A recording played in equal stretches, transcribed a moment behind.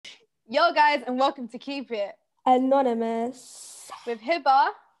Yo guys, and welcome to Keep It Anonymous with Hiba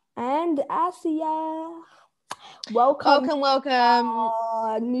and Asia. Welcome to welcome.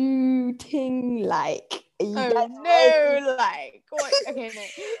 our new thing. Like, are you guys ready? Like what? Okay, no.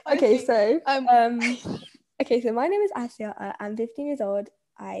 Okay, Honestly, so my name is Asia. I'm 15 years old.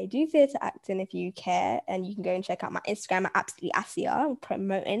 I do theatre acting if you care, and you can go and check out my Instagram at absolutely Asia. I'm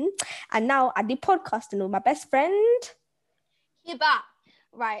promoting. And now I do podcasting with my best friend. Hiba.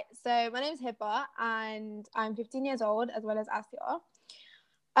 Right. So my name is Hiba, and I'm 15 years old, as well as Asia.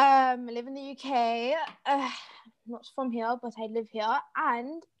 I live in the UK. Not from here, but I live here,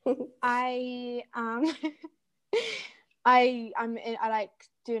 and I I like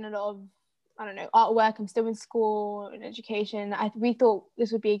doing a lot of, I don't know, artwork. I'm still in school and education. We thought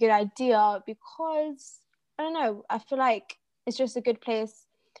this would be a good idea because, I don't know, I feel like it's just a good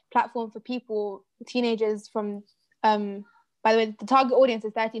platform for people, teenagers from, by the way, the target audience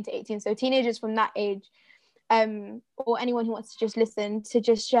is 13 to 18. So teenagers from that age, or anyone who wants to just listen, to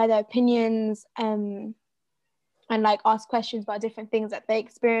just share their opinions, and like ask questions about different things that they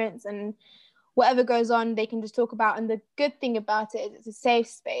experience, and whatever goes on, they can just talk about. And the good thing about it is it's a safe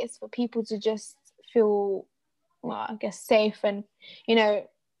space for people to just feel, well, I guess, safe and, you know,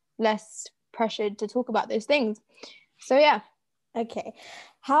 less pressured to talk about those things. So yeah. Okay,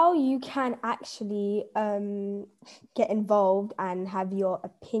 how you can actually get involved and have your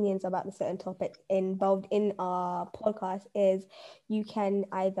opinions about the certain topic involved in our podcast is you can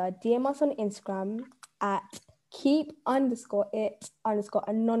either DM us on Instagram at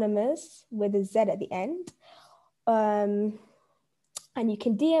keep_it_anonymous with a Z at the end. And you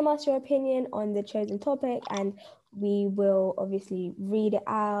can DM us your opinion on the chosen topic, and we will obviously read it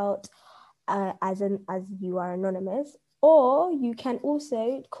out as you are anonymous. Or you can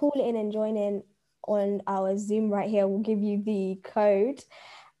also call in and join in on our Zoom right here. We'll give you the code,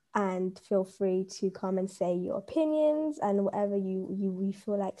 and feel free to come and say your opinions and whatever you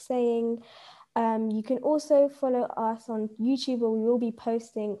feel like saying. You can also follow us on YouTube, where we will be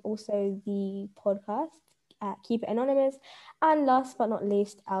posting also the podcast at Keep It Anonymous. And last but not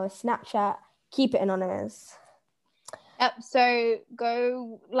least, our Snapchat, Keep It Anonymous. Yep. So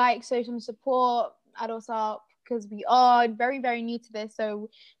go show some support, add us up, because we are very, very new to this. So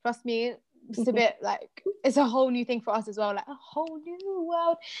trust me, it's a bit like, it's a whole new thing for us as well, like a whole new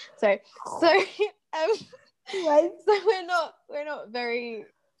world. So Right. So we're not very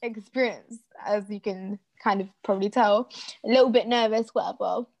experienced, as you can kind of probably tell. A little bit nervous,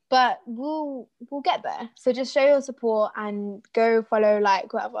 whatever. But we'll get there. So just show your support and go follow,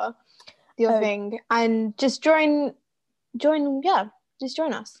 like, whatever, your thing, and just join. Just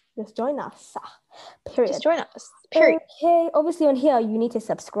join us. Period. Just join us. Period. Okay, obviously on here you need to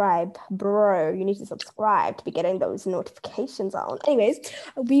subscribe, bro. You need to subscribe to be getting those notifications on. Anyways,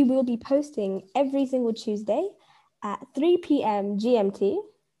 we will be posting every single Tuesday at 3 p.m. GMT,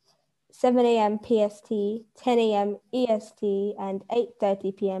 7 a.m. PST, 10 a.m. EST, and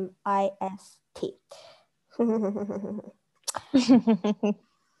 8:30 p.m. IST.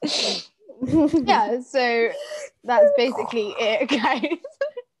 Yeah, so that's basically it, guys.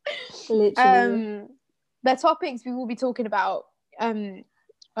 Literally. The topics we will be talking about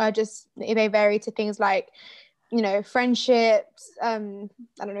are just, they vary to things like, you know, friendships, I don't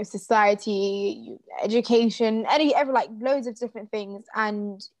know, society, education, every like loads of different things.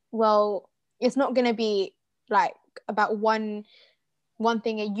 And well, it's not going to be like about one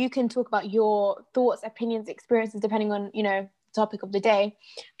thing. You can talk about your thoughts, opinions, experiences, depending on, you know, the topic of the day.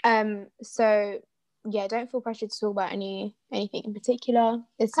 So yeah, don't feel pressured to talk about anything in particular.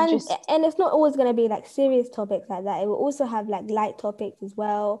 And it's not always going to be like serious topics like that. It will also have like light topics as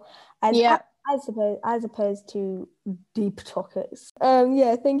well, as opposed to deep topics.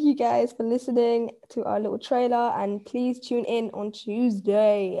 Thank you guys for listening to our little trailer, and please tune in on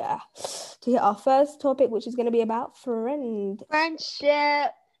Tuesday to hear our first topic, which is going to be about friendship.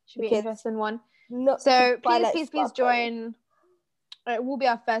 Should be an interesting one. So please join. It will be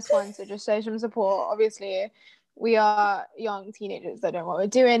our first one, so just show some support. Obviously, we are young teenagers that don't know what we're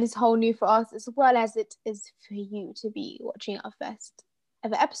doing. It's whole new for us, as well as it is for you to be watching our first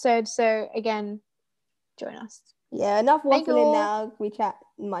ever episode. So again, join us. Yeah, enough waffling now. We chat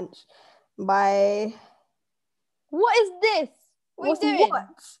munch. Bye. What is this? What's doing? What?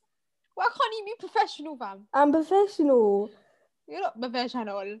 Why can't you be professional, fam? I'm professional. You're not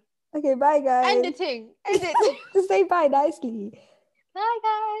professional. Okay, bye guys. End it. Just say bye nicely. Bye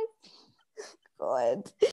guys. God.